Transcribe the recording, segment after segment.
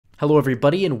Hello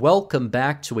everybody and welcome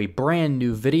back to a brand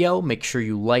new video. Make sure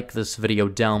you like this video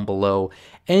down below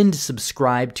and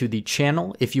subscribe to the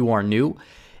channel if you are new.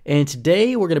 And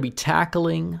today we're going to be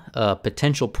tackling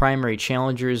potential primary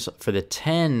challengers for the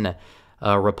 10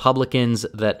 Republicans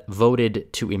that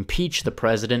voted to impeach the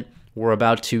president. We're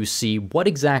about to see what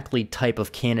exactly type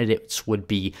of candidates would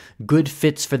be good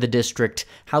fits for the district.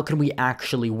 How can we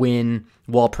actually win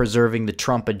while preserving the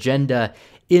Trump agenda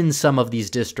in some of these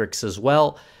districts as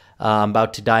well? I'm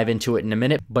about to dive into it in a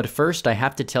minute, but first I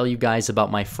have to tell you guys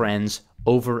about my friends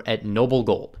over at Noble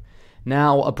Gold.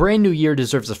 Now, a brand new year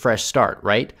deserves a fresh start,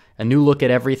 right? A new look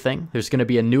at everything. There's going to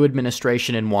be a new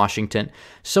administration in Washington,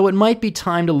 so it might be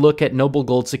time to look at Noble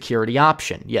Gold's security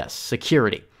option. Yes,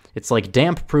 security. It's like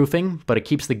damp proofing, but it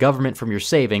keeps the government from your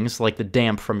savings like the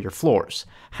damp from your floors.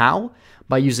 How?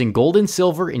 By using gold and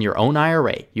silver in your own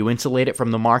IRA. You insulate it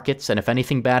from the markets, and if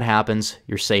anything bad happens,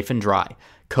 you're safe and dry.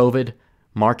 COVID,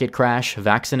 market crash,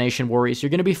 vaccination worries, you're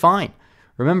going to be fine.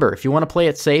 Remember, if you want to play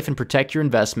it safe and protect your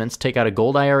investments, take out a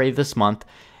gold IRA this month,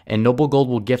 and Noble Gold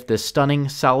will gift this stunning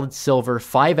solid silver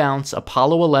 5-ounce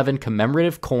Apollo 11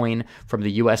 commemorative coin from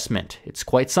the U.S. Mint. It's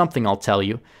quite something, I'll tell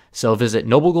you. So visit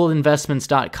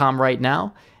noblegoldinvestments.com right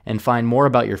now and find more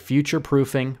about your future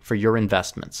proofing for your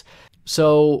investments.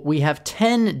 So we have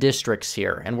 10 districts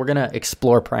here, and we're going to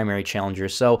explore primary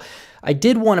challengers. So I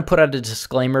did want to put out a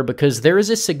disclaimer because there is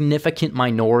a significant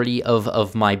minority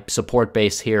of my support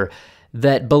base here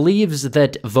that believes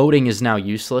that voting is now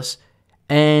useless.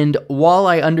 And while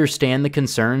I understand the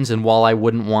concerns and while I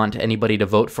wouldn't want anybody to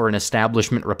vote for an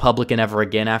establishment Republican ever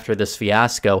again after this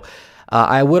fiasco,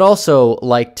 I would also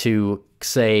like to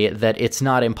say that it's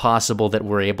not impossible that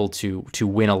we're able to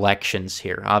win elections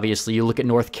here. Obviously, you look at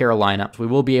North Carolina, we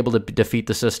will be able to defeat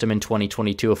the system in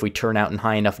 2022 if we turn out in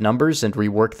high enough numbers and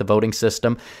rework the voting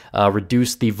system,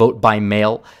 reduce the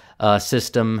vote-by-mail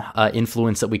system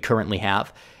influence that we currently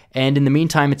have. And in the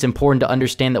meantime, it's important to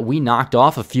understand that we knocked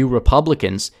off a few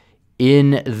Republicans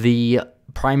in the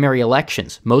primary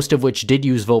elections, most of which did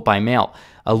use vote-by-mail.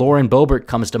 Lauren Boebert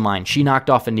comes to mind. She knocked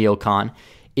off a neocon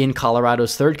in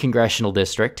Colorado's 3rd congressional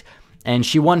district, and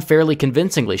she won fairly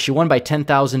convincingly. She won by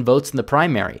 10,000 votes in the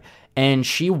primary, and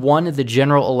she won the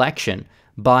general election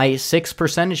by 6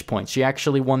 percentage points. She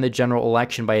actually won the general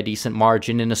election by a decent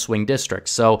margin in a swing district.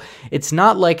 So it's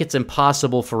not like it's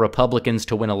impossible for Republicans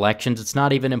to win elections. It's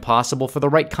not even impossible for the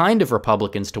right kind of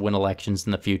Republicans to win elections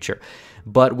in the future.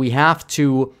 But we have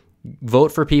to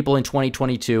vote for people in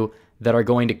 2022 that are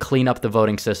going to clean up the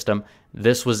voting system.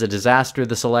 This was a disaster,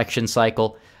 this election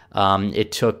cycle.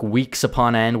 It took weeks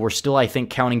upon end. We're still, I think,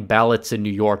 counting ballots in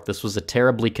New York. This was a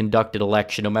terribly conducted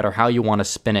election, no matter how you want to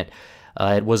spin it.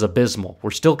 It was abysmal.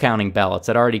 We're still counting ballots.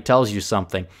 That already tells you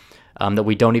something, that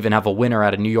we don't even have a winner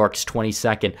out of New York's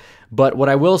 22nd. But what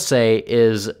I will say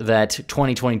is that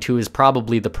 2022 is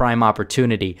probably the prime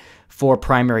opportunity for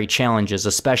primary challenges,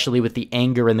 especially with the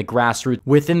anger and the grassroots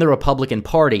within the Republican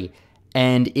Party.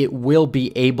 And it will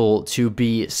be able to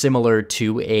be similar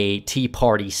to a Tea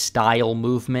Party style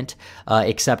movement,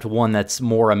 except one that's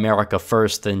more America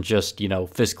first than just,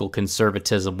 fiscal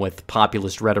conservatism with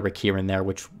populist rhetoric here and there,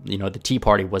 which, the Tea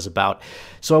Party was about.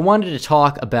 So I wanted to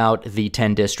talk about the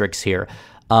 10 districts here.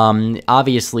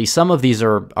 Obviously, some of these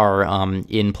are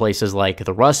in places like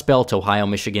the Rust Belt, Ohio,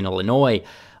 Michigan, Illinois.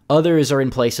 Others are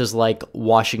in places like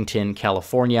Washington,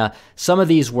 California. Some of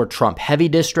these were Trump-heavy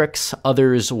districts.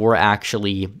 Others were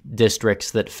actually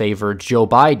districts that favored Joe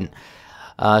Biden.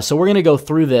 So we're going to go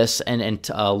through this and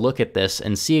look at this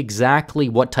and see exactly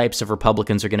what types of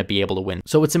Republicans are going to be able to win.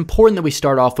 So it's important that we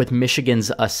start off with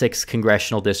Michigan's 6th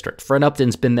congressional district. Fred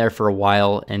Upton's been there for a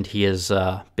while, and he has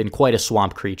been quite a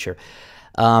swamp creature.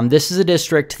 This is a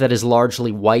district that is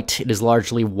largely white. It is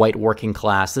largely white working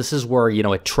class. This is where, a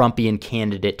Trumpian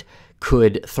candidate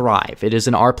could thrive. It is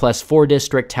an R+4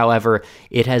 district. However,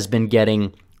 it has been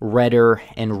getting redder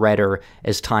and redder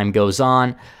as time goes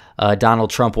on. Donald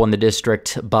Trump won the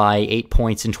district by 8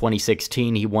 points in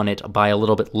 2016. He won it by a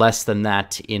little bit less than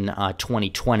that in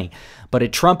 2020. But a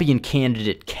Trumpian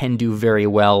candidate can do very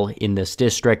well in this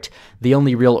district. The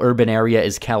only real urban area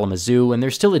is Kalamazoo, and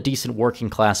there's still a decent working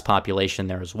class population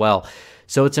there as well.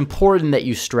 So it's important that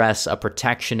you stress a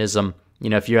protectionism.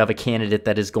 If you have a candidate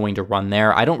that is going to run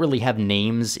there. I don't really have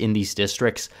names in these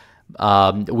districts.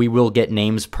 We will get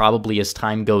names probably as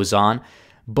time goes on.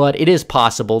 But it is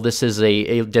possible. This is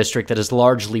a district that is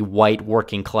largely white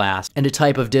working class and a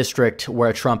type of district where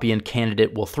a Trumpian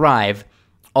candidate will thrive.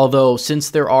 Although, since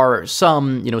there are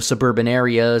some, suburban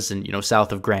areas and,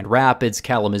 south of Grand Rapids,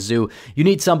 Kalamazoo, you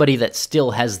need somebody that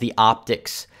still has the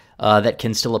optics that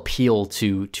can still appeal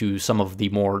to some of the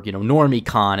more,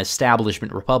 normie-con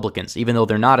establishment Republicans, even though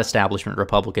they're not establishment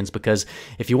Republicans, because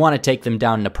if you want to take them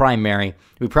down in a primary,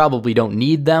 we probably don't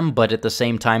need them, but at the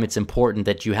same time, it's important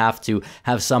that you have to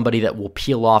have somebody that will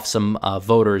peel off some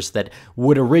voters that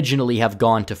would originally have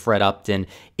gone to Fred Upton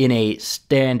in a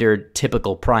standard,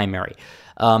 typical primary.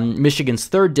 Michigan's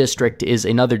 3rd district is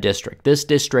another district. This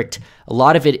district, a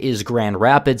lot of it is Grand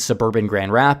Rapids, suburban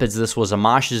Grand Rapids. This was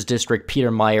Amash's district.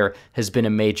 Peter Meijer has been a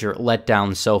major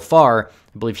letdown so far.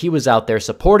 I believe he was out there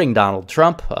supporting Donald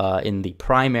Trump in the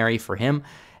primary for him,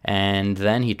 and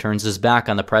then he turns his back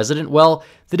on the president. Well,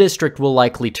 the district will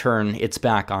likely turn its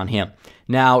back on him.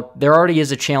 Now, there already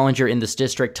is a challenger in this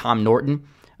district, Tom Norton.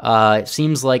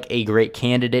 Seems like a great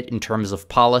candidate in terms of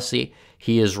policy.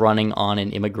 He is running on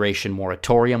an immigration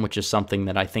moratorium, which is something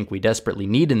that I think we desperately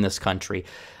need in this country.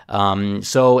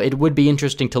 So it would be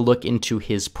interesting to look into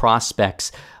his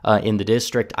prospects in the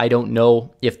district. I don't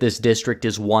know if this district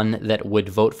is one that would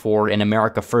vote for an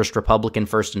America First Republican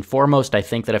first and foremost. I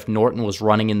think that if Norton was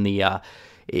running in the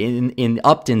in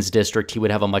Upton's district, he would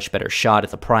have a much better shot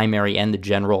at the primary and the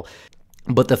general.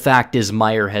 But the fact is,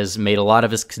 Meijer has made a lot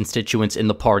of his constituents in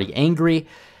the party angry,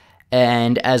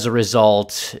 and as a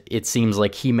result, it seems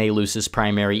like he may lose his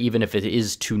primary, even if it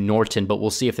is to Norton, but we'll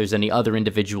see if there's any other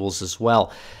individuals as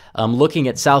well. Looking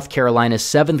at South Carolina's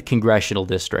 7th congressional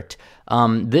district,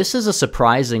 this is a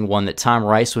surprising one that Tom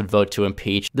Rice would vote to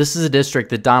impeach. This is a district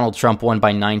that Donald Trump won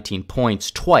by 19 points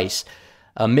twice.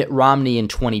 Mitt Romney in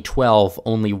 2012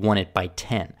 only won it by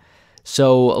 10.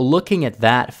 So looking at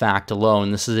that fact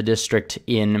alone, this is a district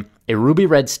in a ruby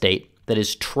red state that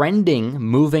is trending,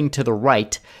 moving to the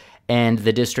right, and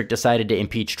the district decided to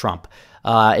impeach Trump.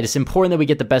 It is important that we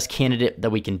get the best candidate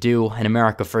that we can do. An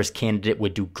America First candidate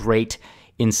would do great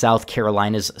in South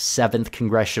Carolina's 7th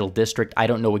congressional district. I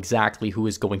don't know exactly who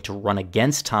is going to run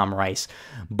against Tom Rice,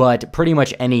 but pretty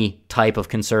much any type of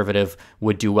conservative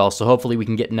would do well. So hopefully we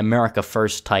can get an America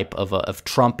First type of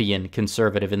Trumpian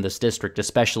conservative in this district,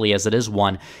 especially as it is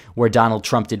one where Donald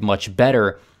Trump did much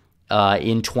better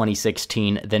in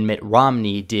 2016 than Mitt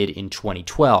Romney did in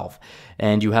 2012.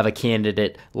 And you have a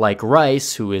candidate like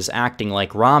Rice, who is acting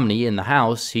like Romney in the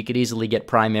House. He could easily get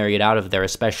primaried out of there,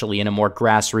 especially in a more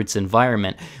grassroots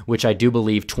environment, which I do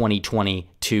believe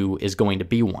 2022 is going to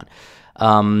be one.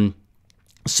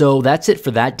 So that's it for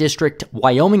that district.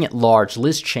 Wyoming at large,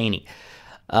 Liz Cheney.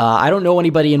 I don't know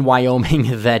anybody in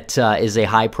Wyoming that is a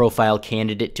high-profile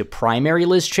candidate to primary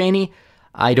Liz Cheney.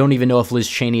 I don't even know if Liz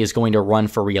Cheney is going to run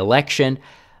for re-election.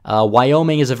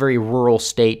 Wyoming is a very rural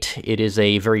state. It is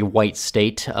a very white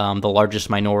state, the largest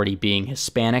minority being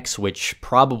Hispanics, which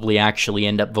probably actually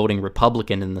end up voting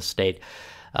Republican in the state,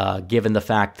 given the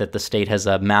fact that the state has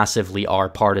a massively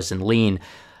R-partisan lean.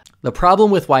 The problem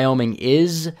with Wyoming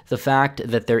is the fact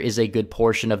that there is a good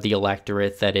portion of the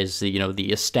electorate that is,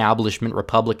 the establishment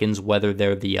Republicans, whether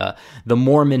they're the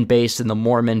Mormon base in the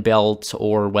Mormon Belt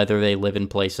or whether they live in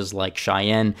places like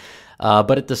Cheyenne.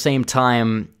 But at the same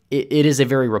time, it is a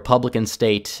very Republican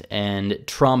state, and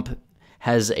Trump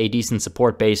has a decent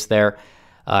support base there.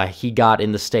 He got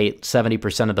in the state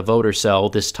 70% of the vote or so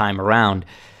this time around.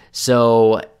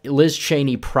 So Liz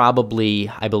Cheney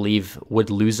probably, I believe, would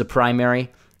lose a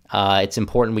primary. It's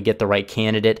important we get the right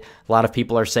candidate. A lot of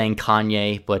people are saying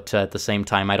Kanye, but at the same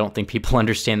time, I don't think people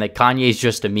understand that Kanye's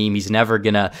just a meme. He's never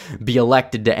going to be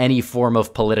elected to any form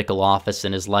of political office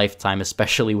in his lifetime,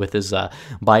 especially with his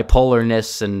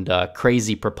bipolarness and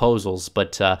crazy proposals.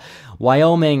 But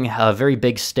Wyoming, a very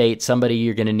big state, somebody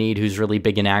you're going to need who's really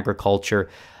big in agriculture,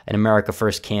 an America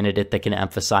First candidate that can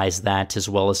emphasize that, as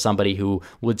well as somebody who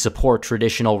would support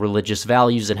traditional religious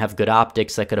values and have good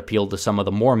optics that could appeal to some of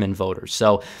the Mormon voters.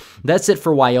 So that's it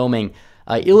for Wyoming.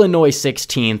 Illinois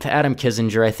 16th, Adam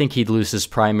Kinzinger, I think he'd lose his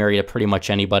primary to pretty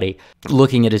much anybody.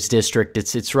 Looking at his district,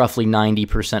 it's roughly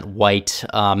 90% white,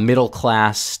 middle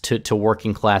class to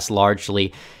working class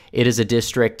largely. It is a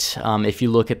district, if you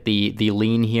look at the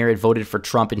lean here, it voted for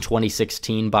Trump in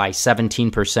 2016 by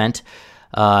 17%.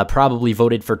 Probably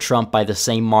voted for Trump by the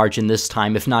same margin this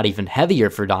time, if not even heavier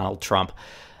for Donald Trump.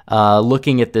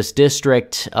 Looking at this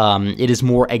district, it is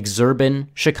more exurban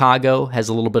Chicago, has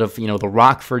a little bit of, the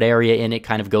Rockford area in it,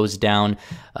 kind of goes down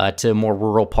to a more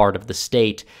rural part of the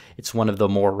state. It's one of the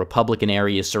more Republican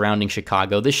areas surrounding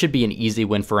Chicago. This should be an easy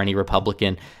win for any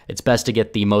Republican. It's best to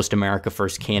get the most America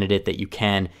First candidate that you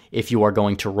can if you are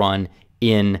going to run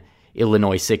in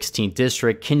Illinois 16th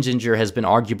District. Kinzinger has been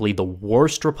arguably the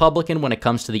worst Republican when it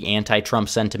comes to the anti-Trump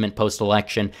sentiment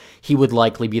post-election. He would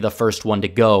likely be the first one to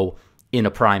go in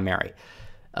a primary.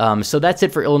 So that's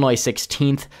it for Illinois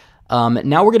 16th.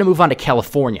 Now we're going to move on to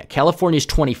California. California's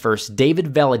 21st,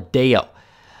 David Valadao.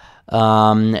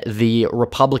 the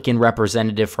Republican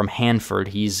representative from Hanford.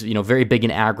 He's, very big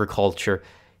in agriculture.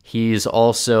 He's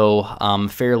also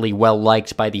fairly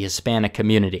well-liked by the Hispanic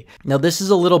community. Now, this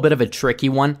is a little bit of a tricky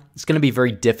one. It's going to be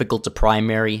very difficult to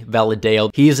primary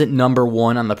Valadao. He isn't number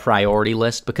one on the priority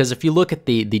list because if you look at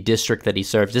the district that he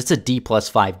serves, it's a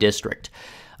D+5 district.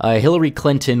 Hillary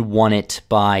Clinton won it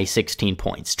by 16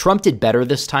 points. Trump did better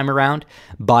this time around.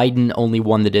 Biden only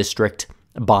won the district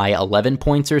by 11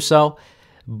 points or so.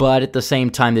 But at the same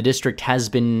time, the district has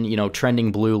been,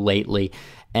 trending blue lately.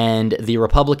 And the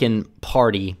Republican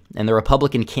Party and the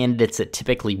Republican candidates that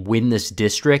typically win this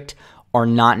district are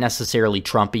not necessarily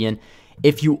Trumpian.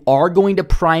 If you are going to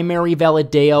primary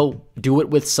Valadao, do it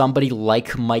with somebody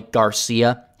like Mike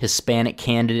Garcia, Hispanic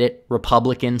candidate,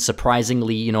 Republican,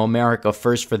 surprisingly, America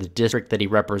First for the district that he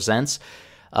represents.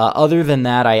 Other than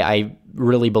that, I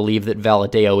really believe that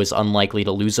Valadao is unlikely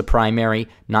to lose a primary.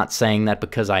 Not saying that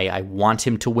because I want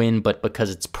him to win, but because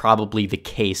it's probably the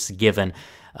case given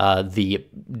the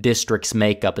district's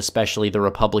makeup, especially the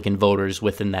Republican voters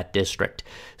within that district.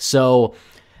 So,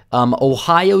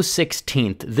 Ohio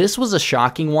 16th. This was a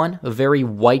shocking one, a very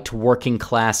white working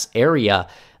class area,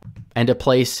 and a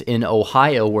place in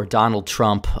Ohio where Donald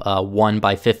Trump won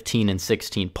by 15 and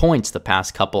 16 points the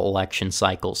past couple election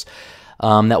cycles.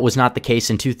 That was not the case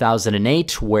in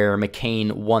 2008, where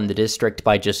McCain won the district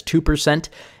by just 2%,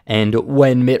 and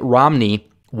when Mitt Romney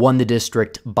won the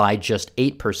district by just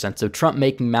 8%. So Trump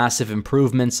making massive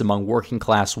improvements among working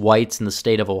class whites in the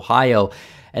state of Ohio.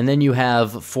 And then you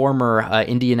have former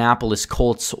Indianapolis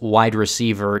Colts wide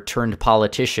receiver turned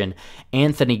politician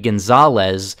Anthony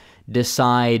Gonzalez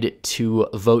decide to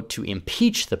vote to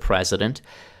impeach the president.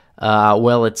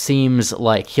 Well, it seems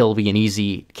like he'll be an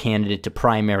easy candidate to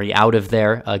primary out of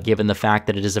there, given the fact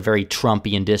that it is a very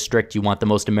Trumpian district. You want the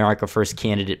most America First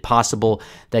candidate possible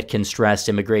that can stress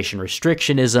immigration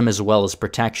restrictionism as well as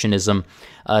protectionism,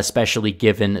 especially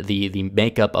given the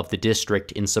makeup of the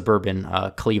district in suburban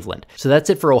Cleveland. So that's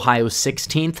it for Ohio's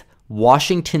 16th,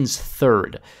 Washington's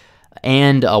 3rd,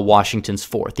 and Washington's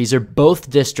 4th. These are both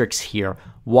districts here.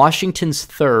 Washington's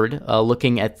 3rd,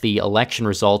 looking at the election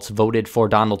results, voted for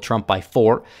Donald Trump by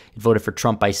 4. It voted for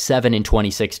Trump by 7 in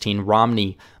 2016,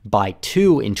 Romney by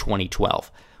 2 in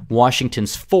 2012.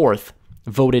 Washington's 4th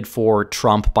voted for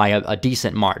Trump by a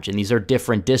decent margin. These are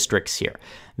different districts here.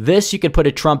 This, you could put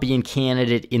a Trumpian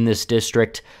candidate in this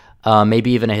district,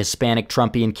 maybe even a Hispanic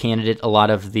Trumpian candidate. A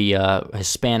lot of the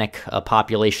Hispanic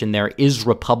population there is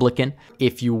Republican.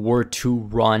 If you were to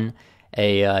run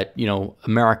a,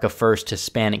 America First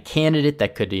Hispanic candidate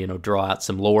that could, draw out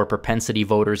some lower propensity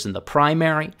voters in the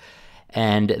primary,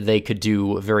 and they could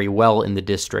do very well in the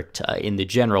district in the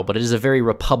general. But it is a very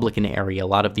Republican area. A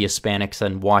lot of the Hispanics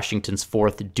in Washington's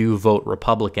 4th do vote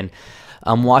Republican.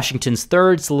 Washington's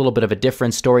 3rd is a little bit of a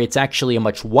different story. It's actually a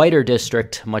much whiter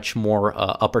district, much more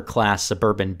upper-class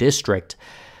suburban district.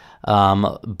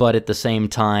 But at the same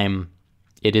time,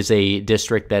 it is a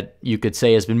district that you could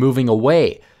say has been moving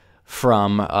away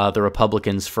from the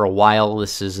Republicans for a while.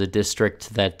 This is a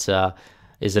district that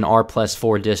is an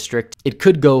R+4 district. It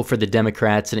could go for the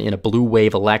Democrats in a blue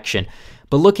wave election.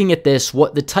 But looking at this,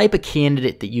 what the type of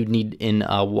candidate that you need in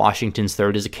Washington's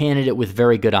 3rd is a candidate with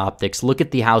very good optics. Look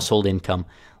at the household income.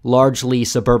 Largely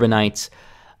suburbanites,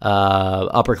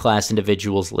 upper-class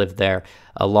individuals live there,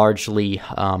 largely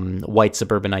white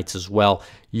suburbanites as well.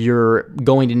 You're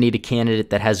going to need a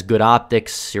candidate that has good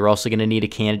optics. You're also going to need a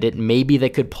candidate maybe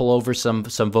that could pull over some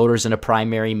voters in a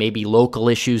primary, maybe local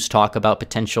issues, talk about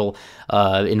potential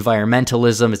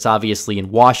environmentalism. It's obviously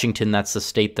in Washington. That's the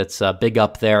state that's big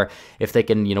up there. If they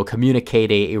can,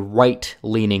 communicate a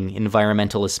right-leaning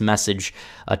environmentalist message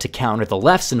to counter the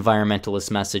left's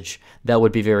environmentalist message, that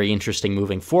would be very interesting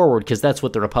moving forward, because that's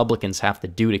what the Republicans have to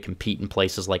do to compete in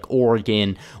places like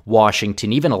Oregon,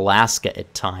 Washington, even Alaska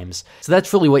at times. So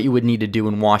that's really what you would need to do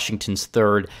in Washington's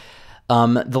 3rd.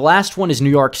 The last one is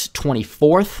New York's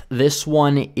 24th. This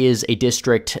one is a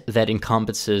district that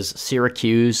encompasses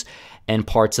Syracuse and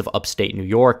parts of upstate New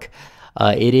York.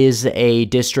 It is a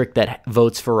district that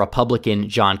votes for Republican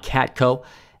John Katko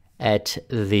at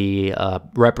the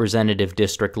representative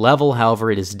district level.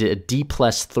 However, it is a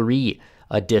D+3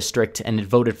 district, and it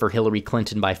voted for Hillary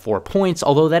Clinton by 4 points,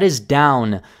 although that is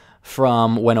down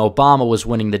from when Obama was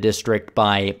winning the district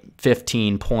by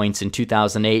 15 points in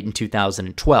 2008 and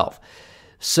 2012.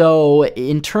 So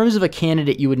in terms of a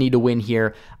candidate you would need to win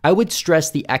here, I would stress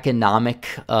the economic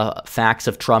facts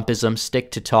of Trumpism.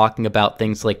 Stick to talking about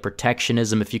things like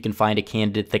protectionism if you can find a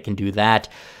candidate that can do that.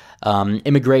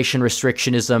 Immigration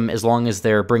restrictionism, as long as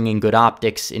they're bringing good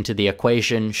optics into the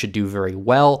equation, should do very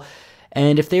well.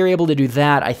 And if they're able to do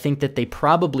that, I think that they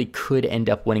probably could end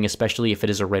up winning, especially if it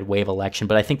is a red wave election.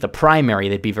 But I think the primary,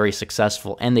 they'd be very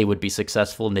successful, and they would be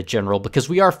successful in the general, because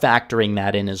we are factoring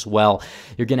that in as well.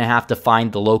 You're going to have to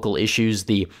find the local issues,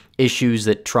 the issues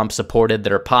that Trump supported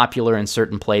that are popular in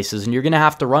certain places, and you're going to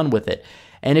have to run with it.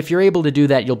 And if you're able to do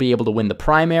that, you'll be able to win the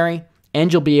primary,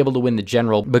 and you'll be able to win the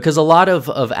general, because a lot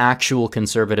of actual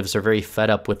conservatives are very fed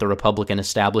up with the Republican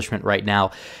establishment right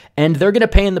now, and they're going to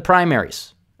pay in the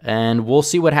primaries, and we'll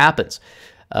see what happens.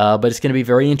 But it's going to be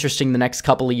very interesting the next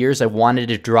couple of years. I wanted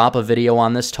to drop a video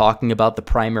on this talking about the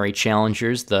primary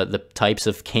challengers, the types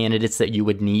of candidates that you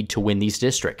would need to win these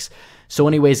districts. So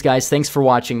anyways, guys, thanks for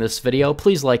watching this video.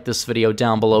 Please like this video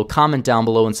down below, comment down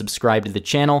below, and subscribe to the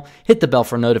channel. Hit the bell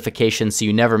for notifications so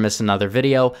you never miss another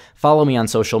video. Follow me on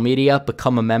social media,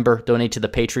 become a member, donate to the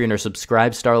Patreon, or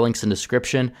subscribe. Star links in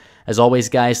description. As always,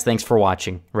 guys, thanks for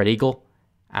watching. Red Eagle,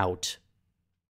 out.